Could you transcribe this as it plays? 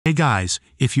Hey guys,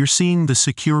 if you're seeing the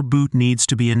secure boot needs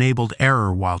to be enabled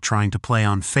error while trying to play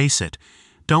on FACEIT,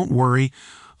 don't worry,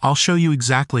 I'll show you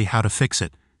exactly how to fix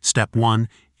it. Step 1.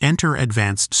 Enter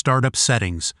Advanced Startup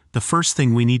Settings. The first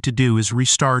thing we need to do is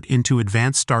restart into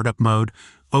Advanced Startup Mode,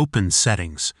 open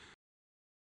Settings.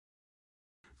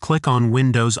 Click on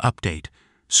Windows Update.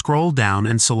 Scroll down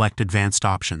and select Advanced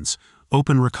Options.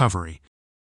 Open Recovery.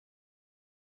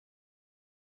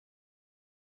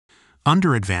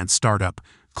 Under Advanced Startup,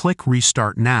 click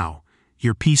Restart Now.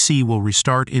 Your PC will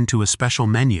restart into a special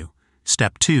menu.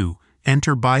 Step 2.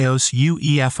 Enter BIOS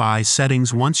UEFI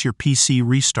settings. Once your PC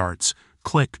restarts,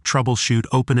 click Troubleshoot.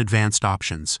 Open Advanced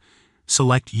Options.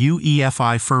 Select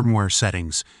UEFI firmware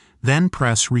settings, then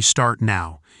press Restart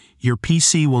Now. Your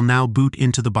PC will now boot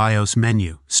into the BIOS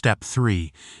menu. Step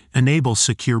 3. Enable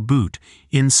Secure Boot.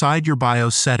 Inside your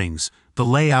BIOS settings, the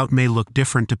layout may look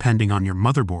different depending on your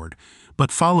motherboard,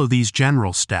 but follow these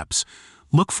general steps.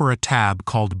 Look for a tab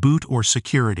called Boot or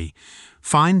Security.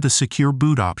 Find the Secure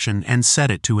Boot option and set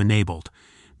it to Enabled.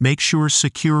 Make sure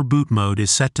Secure Boot Mode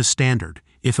is set to Standard,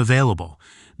 if available.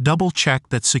 Double-check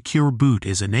that Secure Boot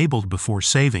is enabled before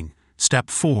saving. Step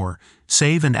 4.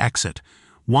 Save and exit.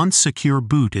 Once Secure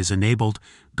Boot is enabled,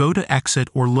 go to Exit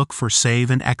or look for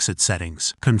Save and Exit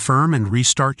settings. Confirm and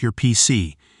restart your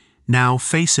PC. Now,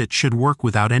 FACEIT should work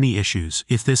without any issues.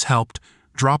 If this helped,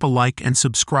 drop a like and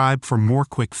subscribe for more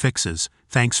quick fixes.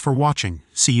 Thanks for watching.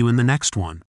 See you in the next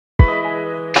one.